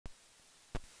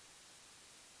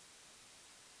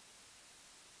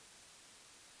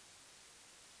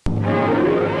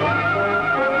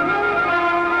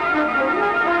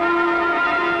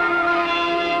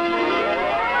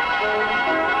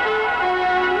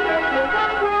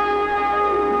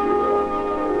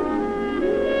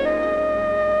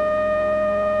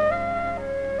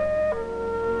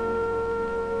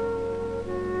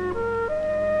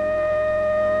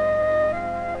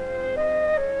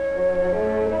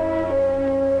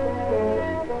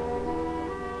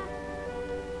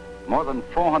More than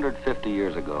 450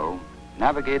 years ago,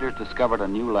 navigators discovered a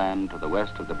new land to the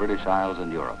west of the British Isles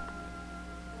and Europe.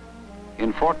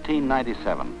 In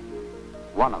 1497,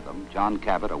 one of them, John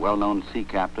Cabot, a well-known sea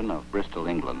captain of Bristol,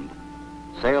 England,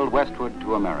 sailed westward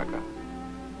to America.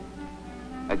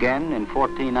 Again, in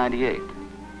 1498,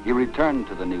 he returned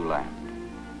to the new land,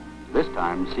 this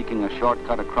time seeking a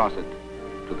shortcut across it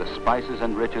to the spices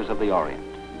and riches of the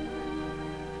Orient.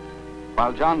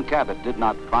 While John Cabot did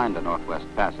not find a northwest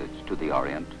passage to the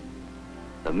Orient,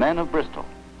 the men of Bristol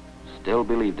still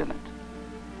believed in it.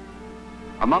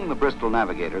 Among the Bristol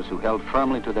navigators who held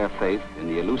firmly to their faith in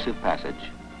the elusive passage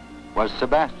was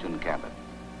Sebastian Cabot,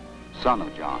 son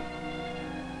of John.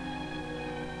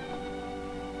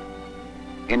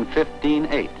 In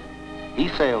 1508, he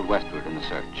sailed westward in the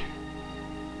search.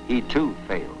 He too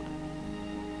failed.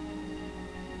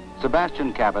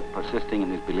 Sebastian Cabot, persisting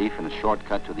in his belief in a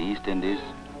shortcut to the East Indies,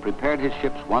 prepared his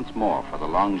ships once more for the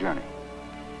long journey,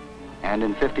 and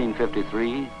in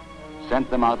 1553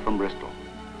 sent them out from Bristol.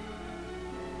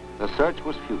 The search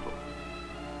was futile.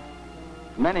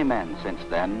 Many men since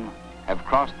then have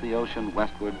crossed the ocean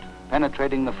westward,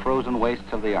 penetrating the frozen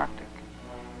wastes of the Arctic.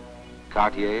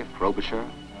 Cartier, Frobisher,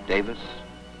 Davis,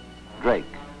 Drake,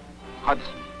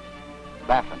 Hudson,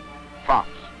 Baffin, Fox,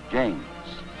 James,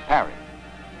 Parry,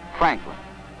 Franklin,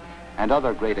 and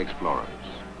other great explorers.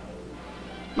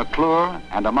 McClure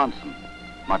and Amundsen,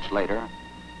 much later,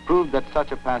 proved that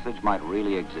such a passage might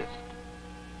really exist.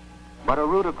 But a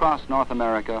route across North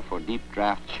America for deep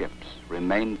draft ships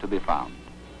remained to be found.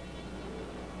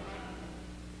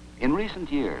 In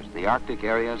recent years, the Arctic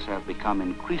areas have become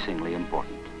increasingly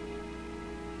important.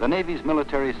 The Navy's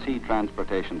Military Sea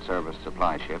Transportation Service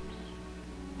supply ships,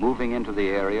 moving into the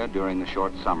area during the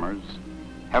short summers,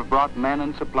 have brought men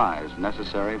and supplies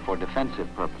necessary for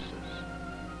defensive purposes.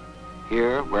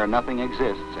 Here, where nothing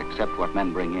exists except what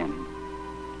men bring in,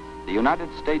 the United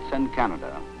States and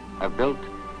Canada have built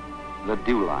the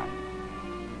DEW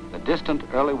line, the distant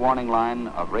early warning line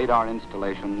of radar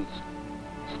installations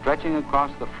stretching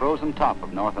across the frozen top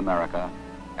of North America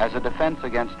as a defense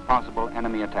against possible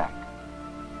enemy attack.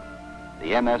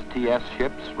 The MSTS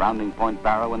ships rounding Point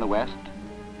Barrow in the west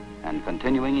and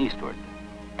continuing eastward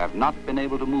have not been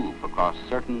able to move across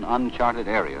certain uncharted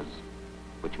areas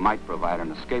which might provide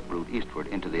an escape route eastward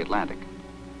into the Atlantic.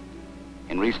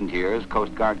 In recent years,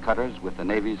 Coast Guard cutters with the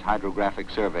Navy's hydrographic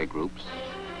survey groups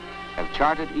have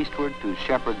charted eastward to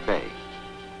Shepherd Bay.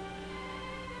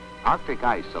 Arctic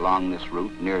ice along this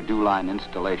route near DEW line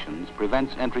installations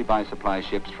prevents entry by supply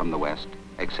ships from the west,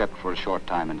 except for a short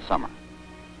time in summer.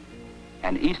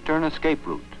 An eastern escape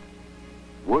route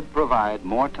would provide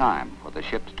more time for the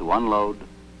ships to unload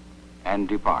and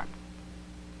depart.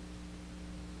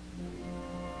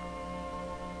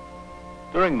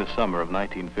 During the summer of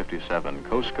 1957,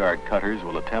 Coast Guard cutters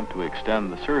will attempt to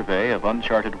extend the survey of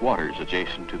uncharted waters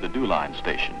adjacent to the DEW line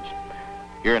stations.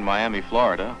 Here in Miami,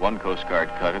 Florida, one Coast Guard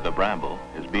cutter, the Bramble,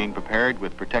 is being prepared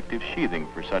with protective sheathing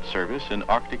for such service in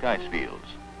Arctic ice fields.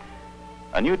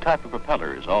 A new type of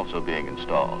propeller is also being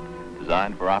installed,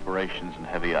 designed for operations in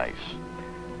heavy ice.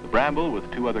 The Bramble,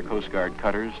 with two other Coast Guard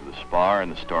cutters, the Spar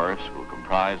and the Storis, will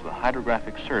comprise the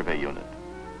hydrographic survey unit.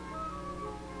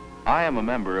 I am a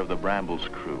member of the Bramble's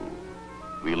crew.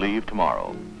 We leave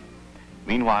tomorrow.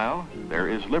 Meanwhile, there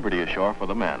is liberty ashore for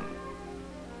the men.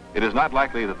 It is not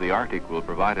likely that the Arctic will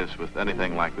provide us with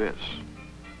anything like this.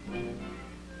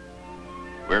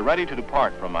 We're ready to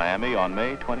depart from Miami on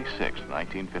May 26,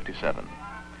 1957.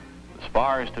 The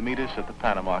Spar is to meet us at the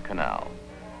Panama Canal.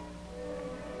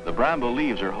 The Bramble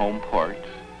leaves her home port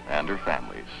and her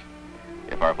families.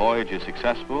 If our voyage is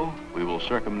successful, we will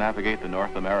circumnavigate the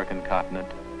North American continent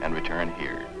and return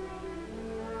here.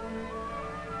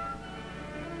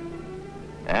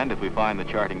 And if we find the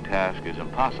charting task is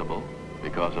impossible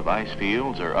because of ice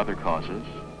fields or other causes,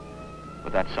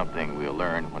 but that's something we'll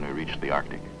learn when we reach the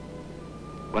Arctic.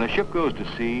 When a ship goes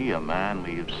to sea, a man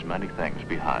leaves many things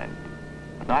behind,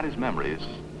 but not his memories,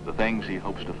 the things he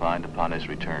hopes to find upon his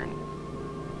return.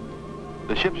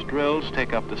 The ship's drills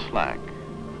take up the slack,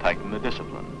 tighten the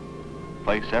discipline,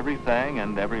 place everything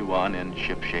and everyone in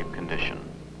ship-shape condition.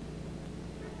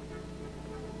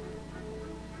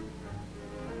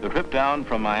 The trip down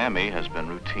from Miami has been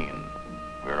routine.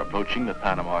 We're approaching the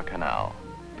Panama Canal.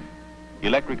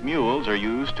 Electric mules are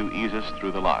used to ease us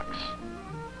through the locks.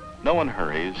 No one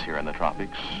hurries here in the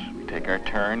tropics. We take our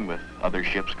turn with other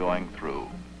ships going through.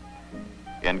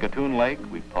 In Gatun Lake,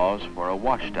 we pause for a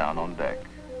washdown on deck,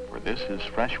 for this is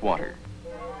fresh water.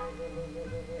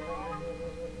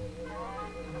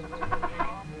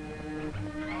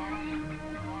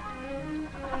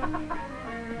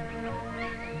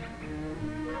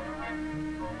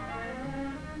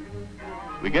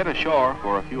 We get ashore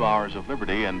for a few hours of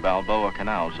liberty in Balboa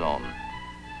Canal Zone.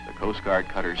 The Coast Guard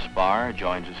cutter Spar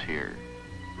joins us here.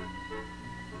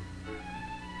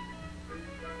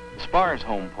 The Spar's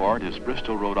home port is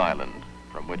Bristol, Rhode Island,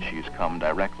 from which she's come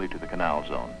directly to the Canal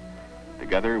Zone.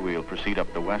 Together, we'll proceed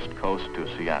up the west coast to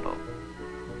Seattle.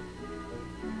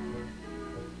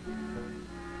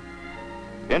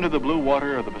 Into the blue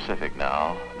water of the Pacific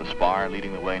now, the Spar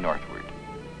leading the way northward.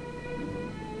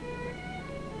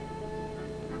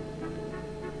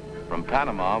 From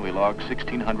Panama, we log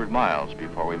 1,600 miles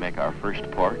before we make our first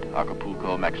port,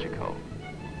 Acapulco, Mexico.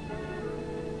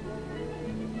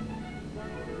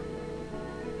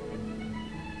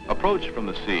 Approached from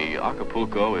the sea,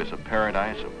 Acapulco is a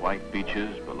paradise of white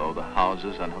beaches below the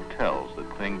houses and hotels that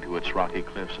cling to its rocky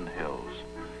cliffs and hills.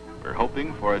 We're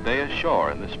hoping for a day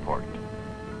ashore in this port.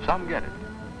 Some get it.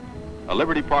 A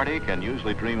Liberty party can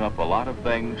usually dream up a lot of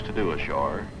things to do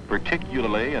ashore,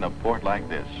 particularly in a port like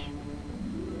this.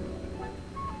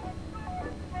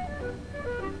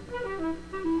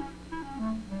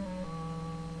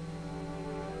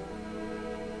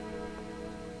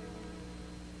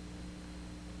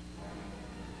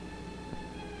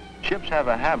 Ships have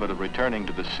a habit of returning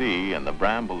to the sea, and the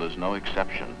Bramble is no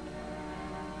exception.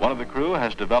 One of the crew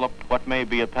has developed what may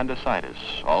be appendicitis,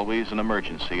 always an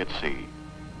emergency at sea.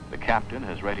 The captain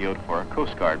has radioed for a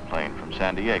Coast Guard plane from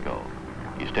San Diego.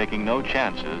 He's taking no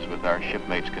chances with our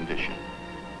shipmate's condition.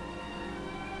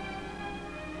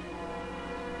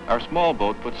 Our small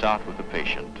boat puts out with the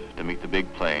patient to meet the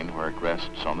big plane where it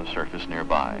rests on the surface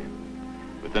nearby.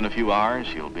 Within a few hours,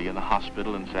 he'll be in the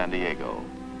hospital in San Diego.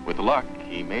 With luck,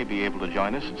 he may be able to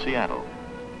join us in Seattle.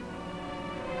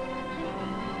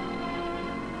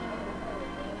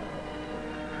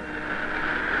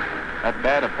 That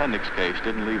bad appendix case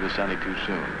didn't leave us any too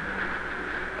soon.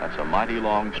 That's a mighty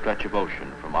long stretch of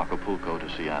ocean from Acapulco to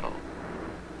Seattle.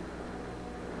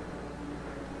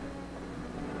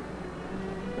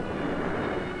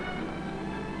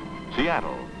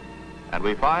 Seattle, and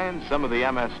we find some of the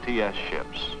MSTS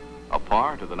ships, a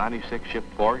part of the 96-ship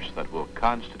force that will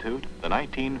constitute the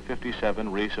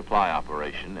 1957 resupply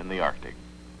operation in the Arctic.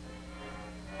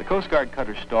 The Coast Guard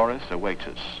cutter Storis awaits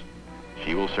us.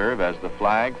 She will serve as the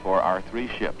flag for our 3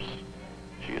 ships.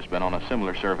 She has been on a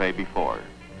similar survey before.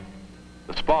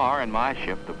 The Spar and my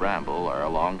ship, the Bramble, are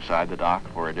alongside the dock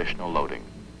for additional loading.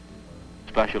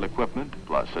 Special equipment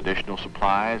plus additional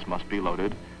supplies must be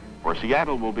loaded, for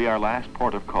Seattle will be our last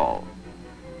port of call.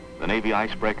 The Navy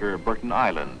icebreaker Burton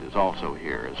Island is also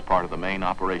here as part of the main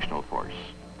operational force.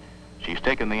 She's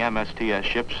taken the MSTS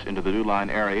ships into the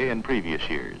Douline area in previous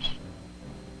years.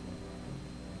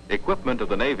 Equipment of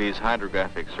the Navy's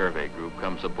Hydrographic Survey Group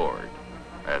comes aboard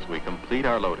as we complete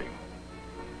our loading.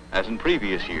 As in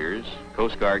previous years,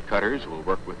 Coast Guard cutters will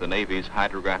work with the Navy's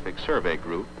Hydrographic Survey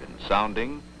Group in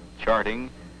sounding,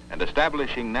 charting, and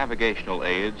establishing navigational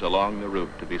aids along the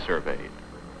route to be surveyed.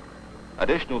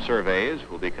 Additional surveys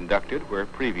will be conducted where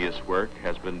previous work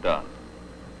has been done,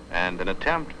 and an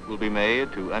attempt will be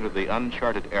made to enter the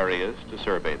uncharted areas to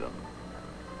survey them.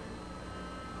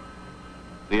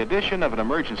 The addition of an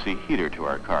emergency heater to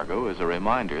our cargo is a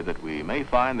reminder that we may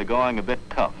find the going a bit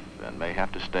tough and may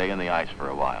have to stay in the ice for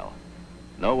a while.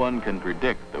 No one can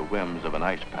predict the whims of an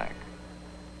ice pack.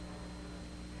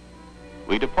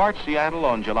 We depart Seattle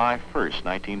on July 1st,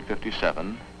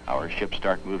 1957. Our ships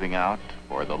start moving out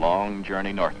for the long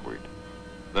journey northward.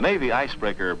 The Navy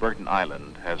icebreaker Burton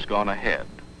Island has gone ahead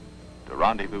to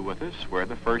rendezvous with us where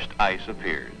the first ice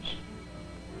appears.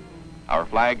 Our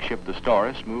flagship, the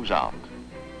Storis, moves out,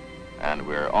 and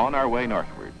we're on our way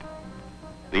northward.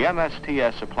 The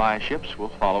MSTS supply ships will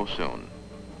follow soon.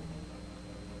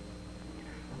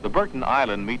 The Burton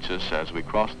Island meets us as we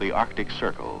cross the Arctic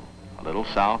Circle, a little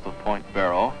south of Point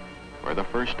Barrow, where the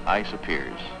first ice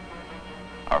appears.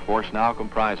 Our force now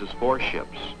comprises 4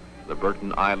 ships. The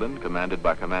Burton Island, commanded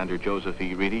by Commander Joseph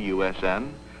E. Reedy,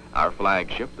 USN. Our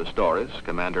flagship, the Storis,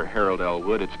 Commander Harold L.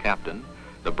 Wood, its captain.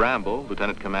 The Bramble,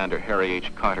 Lieutenant Commander Harry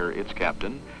H. Carter, its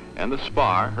captain. And the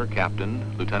Spar, her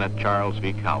captain, Lieutenant Charles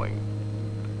V. Cowing.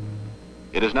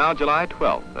 It is now July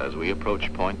 12th as we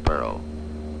approach Point Barrow.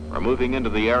 We're moving into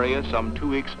the area some 2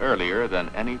 weeks earlier than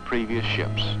any previous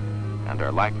ships, and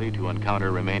are likely to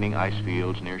encounter remaining ice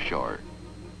fields near shore.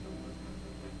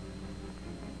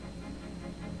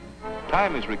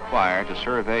 Time is required to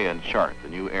survey and chart the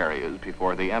new areas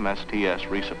before the MSTS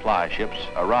resupply ships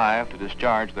arrive to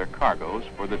discharge their cargoes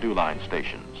for the Douline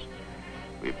stations.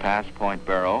 We pass Point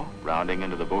Barrow, rounding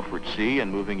into the Beaufort Sea and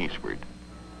moving eastward.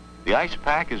 The ice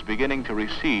pack is beginning to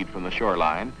recede from the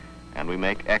shoreline, and we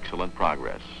make excellent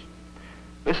progress.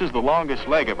 This is the longest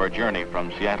leg of our journey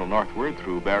from Seattle northward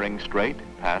through Bering Strait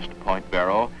past Point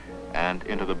Barrow and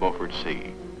into the Beaufort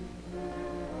Sea.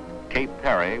 Cape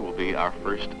Perry will be our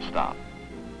first stop.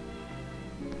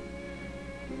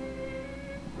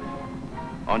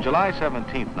 On July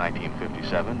 17,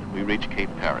 1957, we reach Cape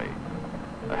Perry.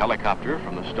 A helicopter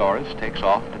from the Storis takes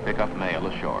off to pick up mail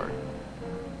ashore.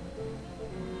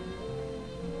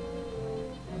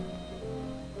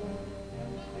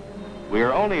 We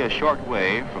are only a short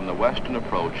way from the western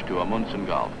approach to Amundsen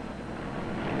Gulf.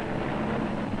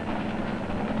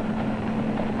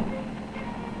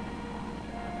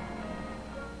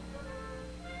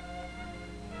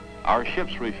 Our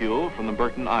ships refuel from the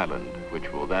Burton Island,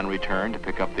 which will then return to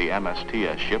pick up the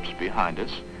MSTS ships behind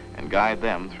us and guide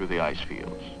them through the ice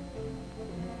fields.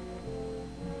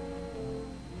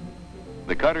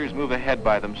 The cutters move ahead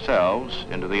by themselves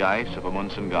into the ice of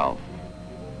Amundsen Gulf.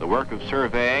 The work of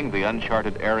surveying the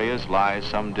uncharted areas lies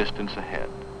some distance ahead.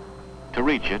 To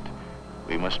reach it,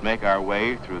 we must make our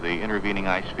way through the intervening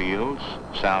ice fields,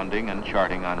 sounding and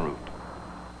charting en route.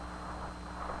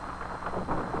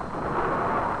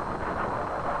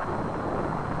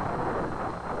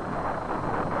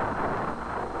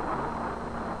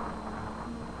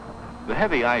 The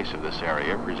heavy ice of this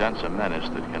area presents a menace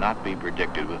that cannot be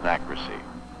predicted with accuracy.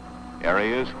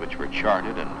 Areas which were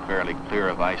charted and fairly clear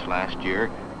of ice last year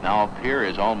now appear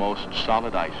as almost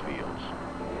solid ice fields.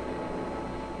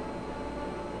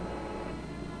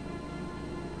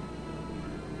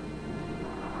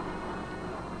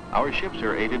 Our ships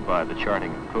are aided by the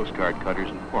charting of Coast Guard cutters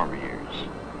in former years.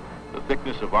 The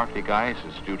thickness of Arctic ice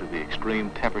is due to the extreme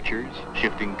temperatures,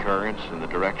 shifting currents, and the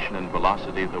direction and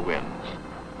velocity of the winds.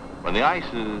 When the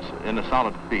ice is in a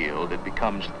solid field, it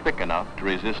becomes thick enough to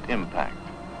resist impact.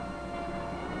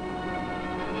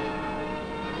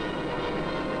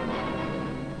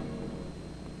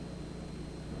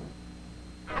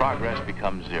 Progress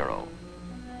becomes zero.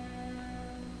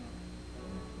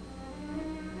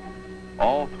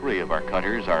 All three of our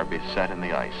cutters are beset in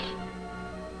the ice.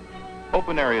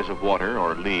 Open areas of water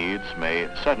or leads may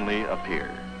suddenly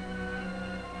appear.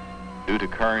 Due to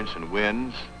currents and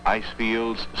winds, ice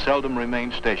fields seldom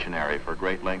remain stationary for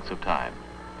great lengths of time.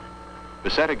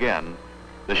 Beset again,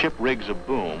 the ship rigs a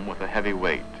boom with a heavy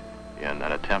weight in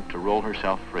an attempt to roll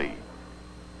herself free.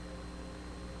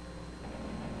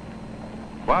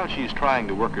 While she's trying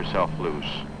to work herself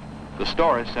loose, the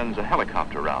Storis sends a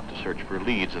helicopter out to search for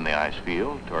leads in the ice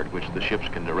field toward which the ships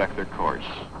can direct their course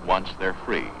once they're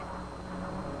free.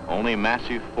 Only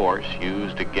massive force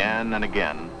used again and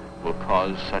again will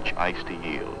cause such ice to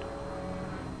yield.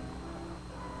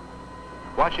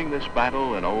 Watching this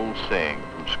battle, an old saying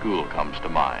from school comes to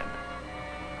mind.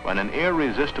 When an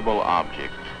irresistible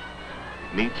object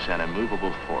meets an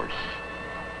immovable force,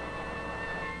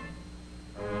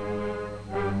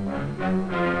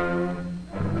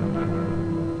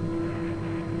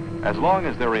 as long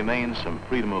as there remains some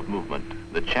freedom of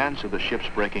movement, the chance of the ships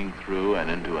breaking through and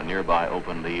into a nearby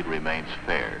open lead remains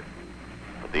fair.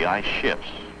 But the ice shifts,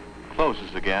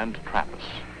 closes again to trap us.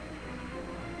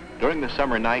 During the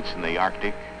summer nights in the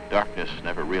Arctic, darkness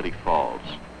never really falls.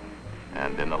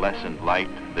 And in the lessened light,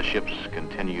 the ships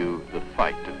continue the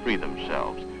fight to free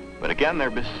themselves. But again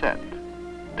they're beset,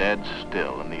 dead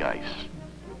still in the ice.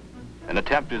 An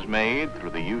attempt is made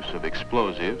through the use of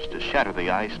explosives to shatter the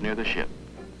ice near the ship.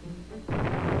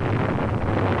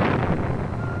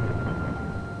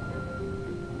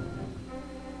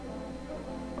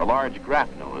 A large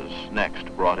grapnel is next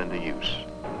brought into use.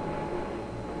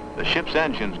 The ship's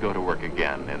engines go to work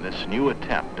again in this new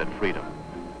attempt at freedom.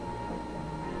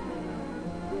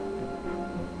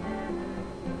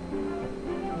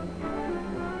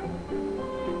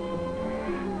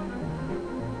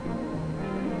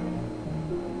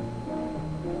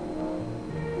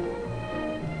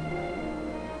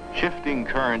 Shifting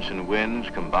currents and winds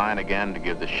combine again to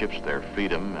give the ships their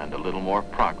freedom, and a little more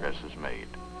progress is made.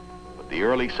 But the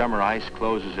early summer ice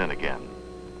closes in again.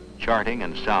 Charting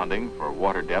and sounding for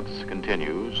water depths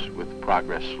continues, with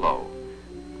progress slow.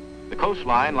 The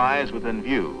coastline lies within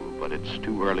view, but it's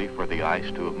too early for the ice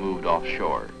to have moved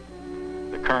offshore.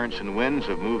 The currents and winds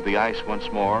have moved the ice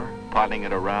once more, piling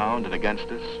it around and against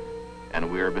us,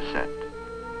 and we are beset.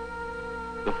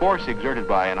 The force exerted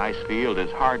by an ice field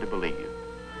is hard to believe.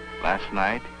 Last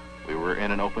night, we were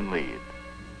in an open lead.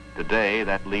 Today,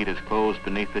 that lead is closed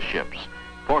beneath the ships,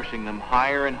 forcing them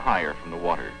higher and higher from the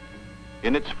water.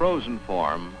 In its frozen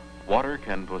form, water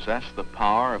can possess the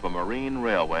power of a marine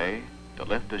railway to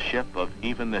lift a ship of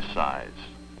even this size.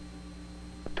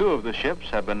 Two of the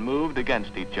ships have been moved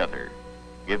against each other,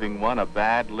 giving one a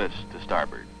bad list to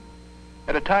starboard.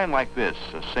 At a time like this,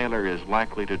 a sailor is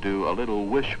likely to do a little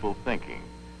wishful thinking.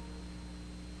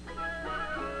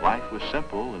 life was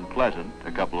simple and pleasant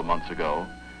a couple of months ago,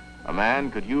 a man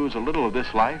could use a little of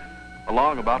this life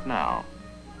along about now.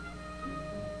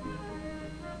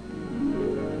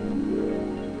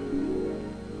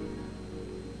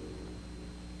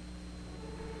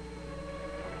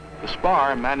 The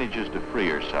Spar manages to free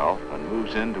herself and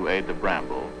moves in to aid the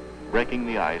Bramble, breaking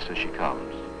the ice as she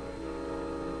comes.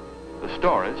 The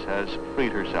Storis has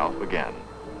freed herself again.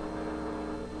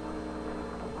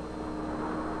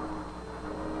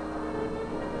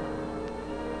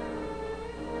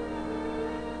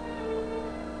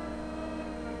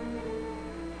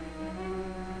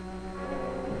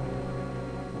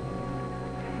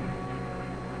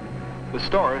 The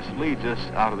Storis leads us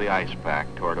out of the ice pack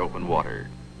toward open water,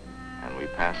 and we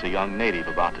pass a young native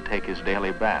about to take his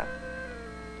daily bath.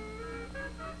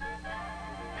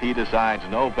 He decides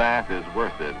no bath is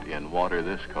worth it in water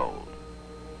this cold.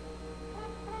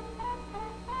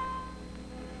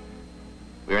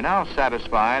 We are now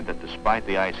satisfied that despite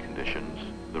the ice conditions,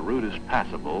 the route is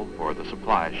passable for the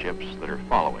supply ships that are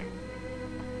following.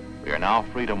 We are now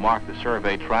free to mark the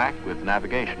survey track with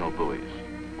navigational buoys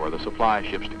for the supply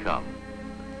ships to come.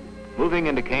 Moving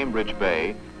into Cambridge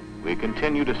Bay, we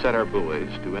continue to set our buoys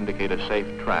to indicate a safe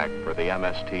track for the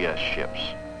MSTS ships.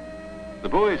 The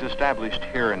buoys established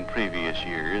here in previous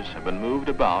years have been moved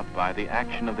about by the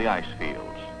action of the ice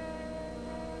fields.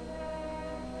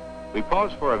 We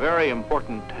pause for a very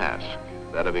important task,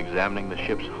 that of examining the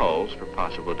ship's hulls for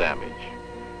possible damage.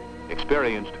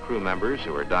 Experienced crew members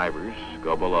who are divers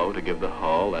go below to give the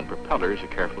hull and propellers a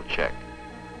careful check.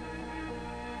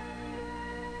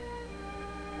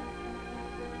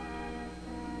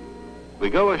 We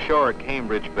go ashore at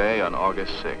Cambridge Bay on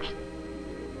August 6th,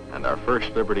 and our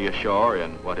first liberty ashore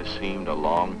in what has seemed a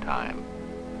long time.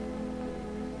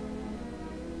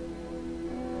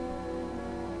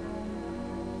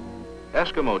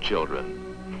 Eskimo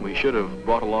children, we should have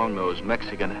brought along those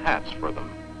Mexican hats for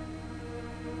them.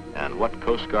 And what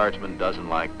Coast Guardsman doesn't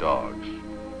like dogs?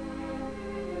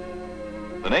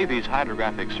 The Navy's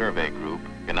Hydrographic Survey Group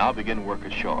can now begin work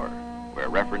ashore, where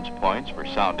reference points for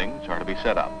soundings are to be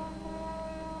set up.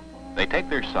 They take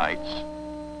their sights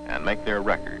and make their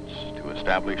records to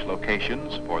establish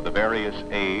locations for the various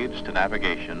aids to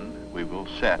navigation we will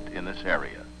set in this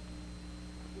area.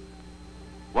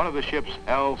 One of the ship's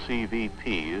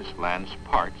LCVPs lands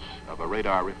parts of a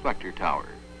radar reflector tower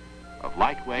of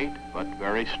lightweight but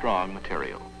very strong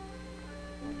material.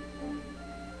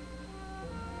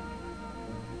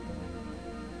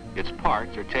 Its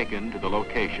parts are taken to the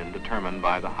location determined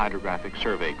by the Hydrographic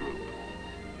Survey Group.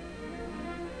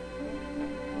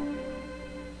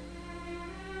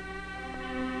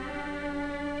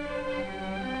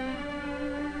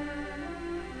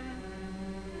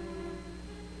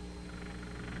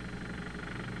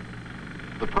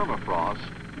 The permafrost,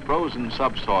 frozen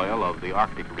subsoil of the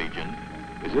Arctic region,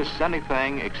 resists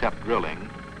anything except drilling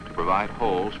to provide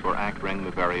holes for anchoring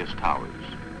the various towers.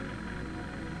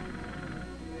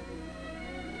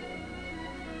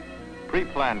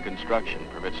 Pre-planned construction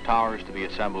permits towers to be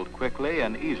assembled quickly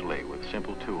and easily with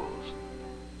simple tools.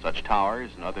 Such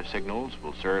towers and other signals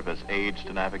will serve as aids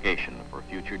to navigation for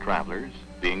future travelers,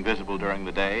 being visible during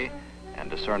the day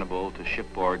and discernible to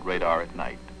shipboard radar at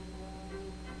night.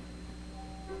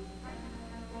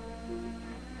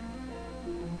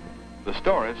 The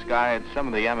Storis guides some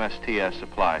of the MSTS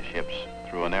supply ships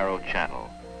through a narrow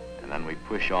channel, and then we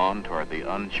push on toward the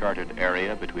uncharted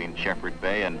area between Shepherd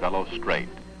Bay and Bellot Strait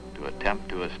to attempt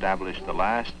to establish the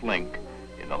last link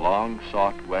in the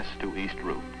long-sought west-to-east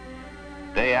route.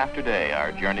 Day after day,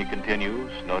 our journey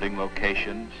continues, noting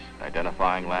locations,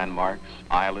 identifying landmarks,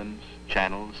 islands,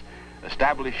 channels,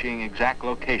 establishing exact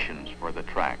locations for the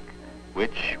track,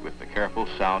 which, with the careful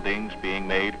soundings being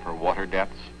made for water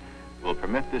depths, will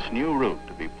permit this new route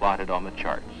to be plotted on the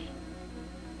charts.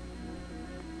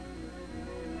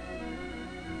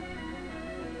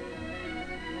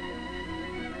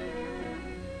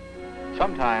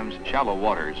 Sometimes shallow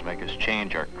waters make us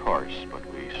change our course, but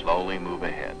we slowly move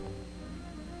ahead.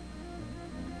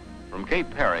 From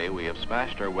Cape Perry, we have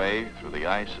smashed our way through the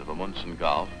ice of Amundsen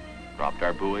Gulf, dropped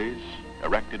our buoys,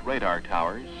 erected radar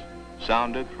towers,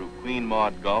 sounded through Queen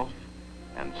Maud Gulf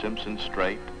and Simpson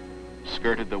Strait,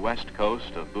 skirted the west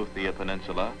coast of Boothia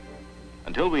Peninsula,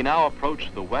 until we now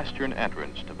approach the western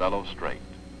entrance to Bellot Strait.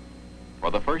 For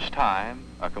the first time,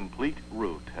 a complete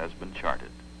route has been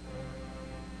charted.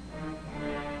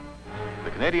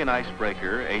 The Canadian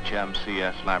icebreaker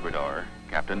HMCS Labrador,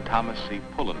 Captain Thomas C.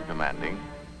 Pullen commanding,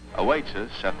 awaits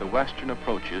us at the western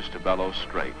approaches to Bellot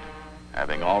Strait,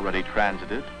 having already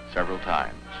transited several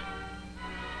times.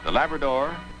 The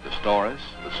Labrador The Storis,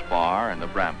 the Spar, and the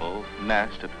Bramble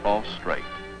nest at False Strait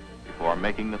before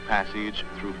making the passage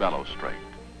through Bellows Strait.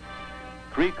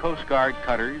 3 Coast Guard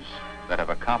cutters that have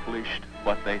accomplished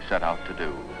what they set out to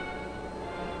do.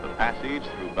 The passage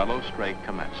through Bellows Strait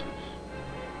commences.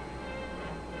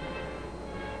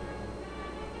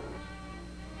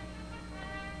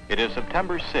 It is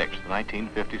September 6,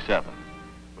 1957.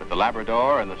 With the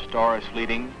Labrador and the Storis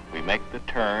leading, we make the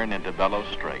turn into Bellows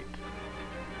Strait.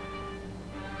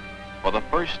 For the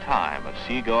first time, a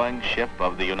seagoing ship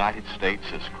of the United States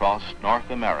has crossed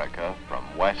North America from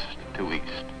west to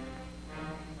east.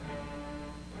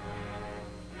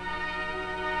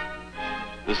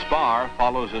 The Spar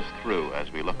follows us through as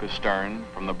we look astern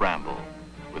from the Bramble,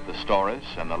 with the Storis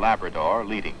and the Labrador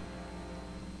leading.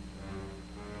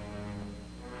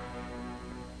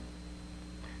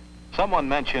 Someone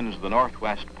mentions the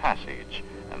Northwest Passage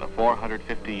and the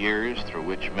 450 years through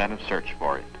which men have searched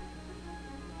for it.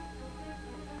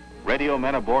 Radio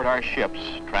men aboard our ships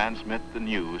transmit the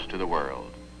news to the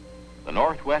world. The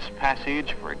Northwest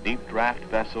Passage for deep draft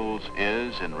vessels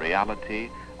is, in reality,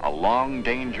 a long,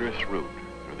 dangerous route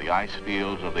through the ice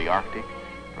fields of the Arctic,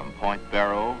 from Point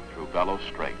Barrow through Bellows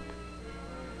Strait.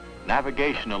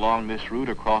 Navigation along this route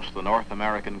across the North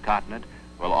American continent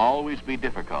will always be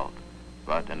difficult,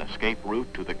 but an escape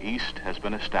route to the east has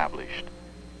been established.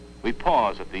 We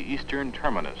pause at the eastern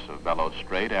terminus of Bellows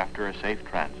Strait after a safe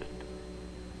transit.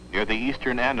 Near the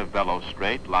eastern end of Bellows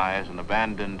Strait lies an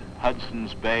abandoned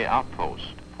Hudson's Bay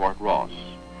outpost, Fort Ross.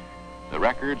 The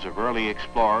records of early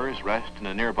explorers rest in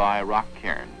a nearby rock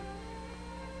cairn.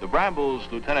 The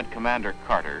Bramble's Lieutenant Commander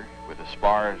Carter, with the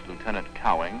Spar's Lieutenant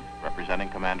Cowing, representing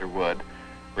Commander Wood,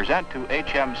 present to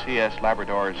HMCS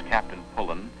Labrador's Captain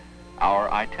Pullen our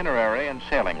itinerary and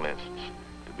sailing lists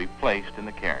to be placed in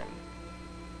the cairn.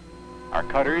 Our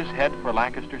cutters head for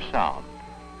Lancaster Sound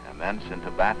and thence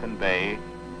into Baffin Bay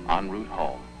en route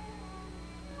home.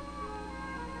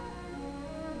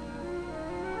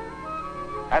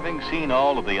 Having seen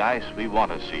all of the ice we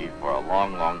want to see for a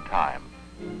long, long time,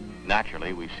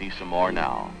 naturally we see some more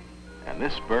now, and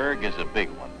this berg is a big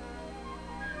one.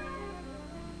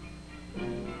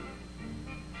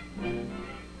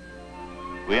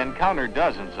 We encounter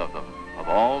dozens of them, of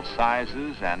all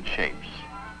sizes and shapes.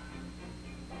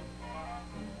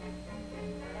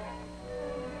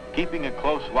 Keeping a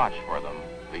close watch for them,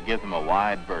 we give them a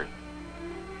wide berth.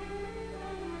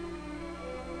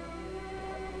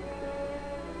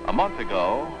 A month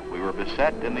ago, we were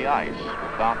beset in the ice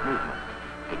without movement.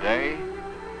 Today,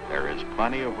 there is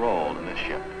plenty of roll in this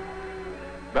ship.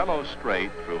 Bellows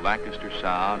Strait through Lancaster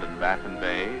Sound and Baffin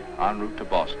Bay en route to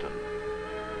Boston.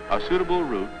 A suitable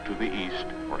route to the east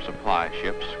for supply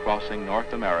ships crossing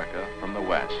North America from the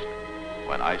west,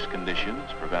 when ice conditions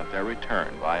prevent their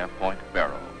return via Point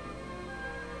Barrow.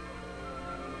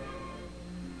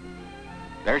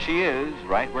 There she is,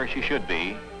 right where she should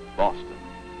be, Boston.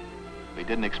 We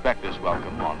didn't expect this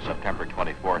welcome on September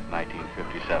 24th,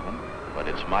 1957, but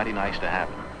it's mighty nice to have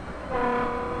it.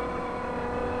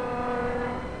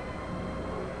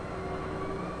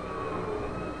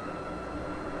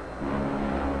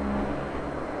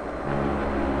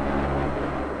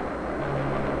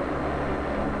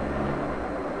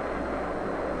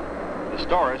 The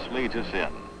Storis leads us in.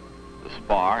 The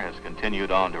Spar has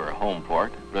continued on to her home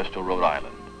port, Bristol, Rhode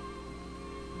Island.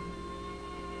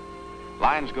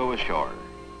 Lines go ashore.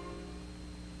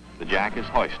 The jack is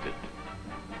hoisted.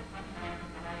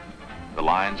 The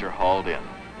lines are hauled in.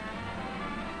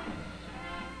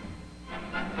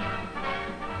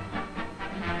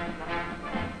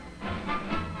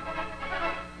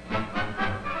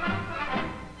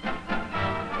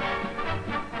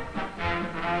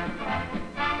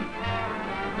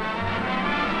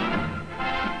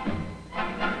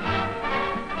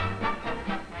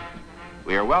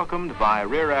 We are welcomed by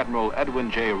Rear Admiral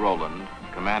Edwin J. Rowland,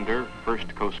 Commander,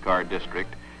 1st Coast Guard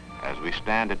District, as we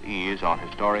stand at ease on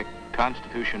historic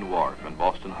Constitution Wharf in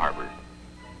Boston Harbor.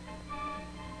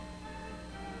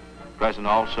 Present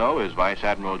also is Vice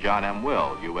Admiral John M.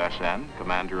 Will, USN,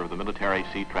 Commander of the Military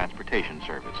Sea Transportation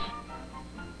Service.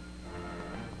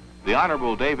 The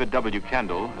Honorable David W.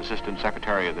 Kendall, Assistant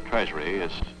Secretary of the Treasury,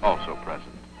 is also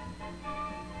present.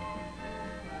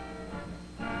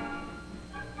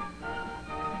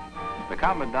 The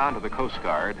Commandant of the Coast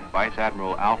Guard, Vice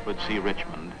Admiral Alfred C.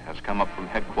 Richmond, has come up from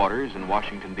headquarters in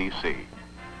Washington, D.C.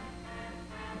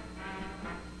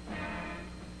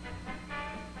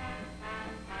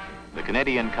 The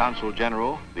Canadian Consul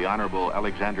General, the Honorable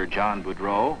Alexander John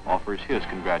Boudreau, offers his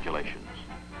congratulations.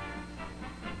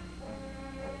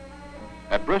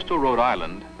 At Bristol, Rhode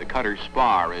Island, the cutter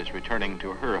Spar is returning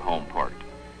to her home port.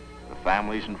 The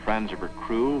families and friends of her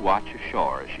crew watch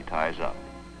ashore as she ties up.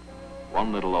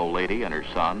 One little old lady and her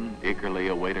son eagerly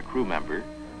await a crew member,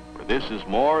 for this is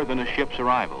more than a ship's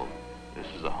arrival. This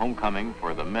is a homecoming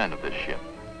for the men of this ship.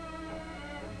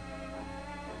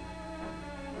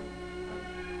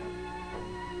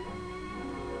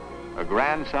 A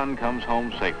grandson comes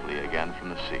home safely again from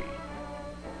the sea.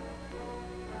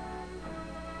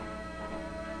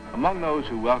 Among those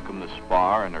who welcome the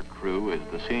Spar and her crew is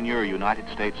the senior United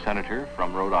States Senator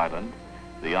from Rhode Island,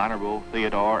 the Honorable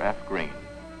Theodore F. Green.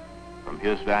 From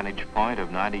his vantage point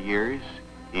of 90 years,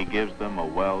 he gives them a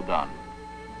well done.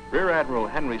 Rear Admiral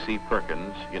Henry C.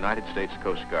 Perkins, United States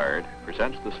Coast Guard,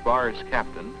 presents the Spar's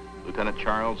captain, Lieutenant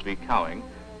Charles V. Cowing,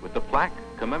 with the plaque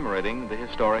commemorating the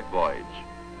historic voyage.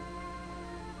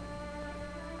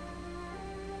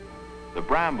 The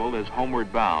Bramble is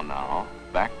homeward bound now,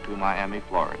 back to Miami,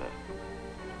 Florida.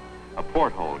 A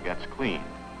porthole gets cleaned.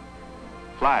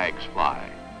 Flags fly,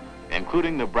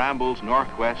 including the Bramble's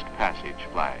Northwest Passage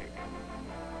flag.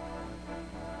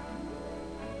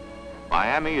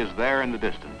 Miami is there in the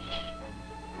distance.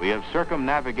 We have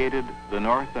circumnavigated the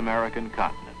North American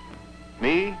continent.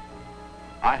 Me,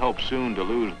 I hope soon to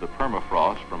lose the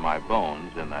permafrost from my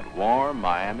bones in that warm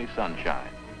Miami sunshine.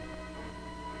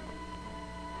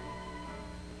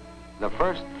 The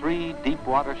first 3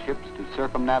 deep-water ships to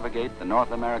circumnavigate the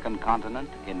North American continent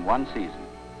in one season,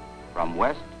 from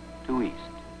west to east.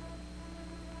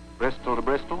 Bristol to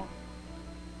Bristol,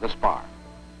 the Spar.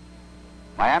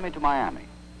 Miami to Miami,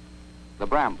 the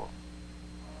Bramble.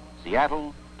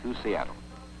 Seattle to Seattle,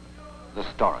 the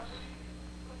Storis.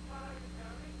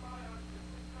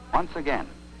 Once again,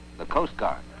 the Coast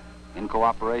Guard, in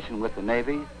cooperation with the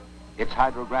Navy, its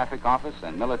Hydrographic Office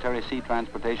and Military Sea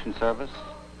Transportation Service,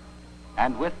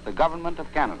 and with the Government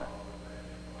of Canada,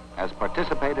 has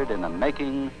participated in the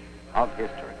making of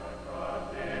history.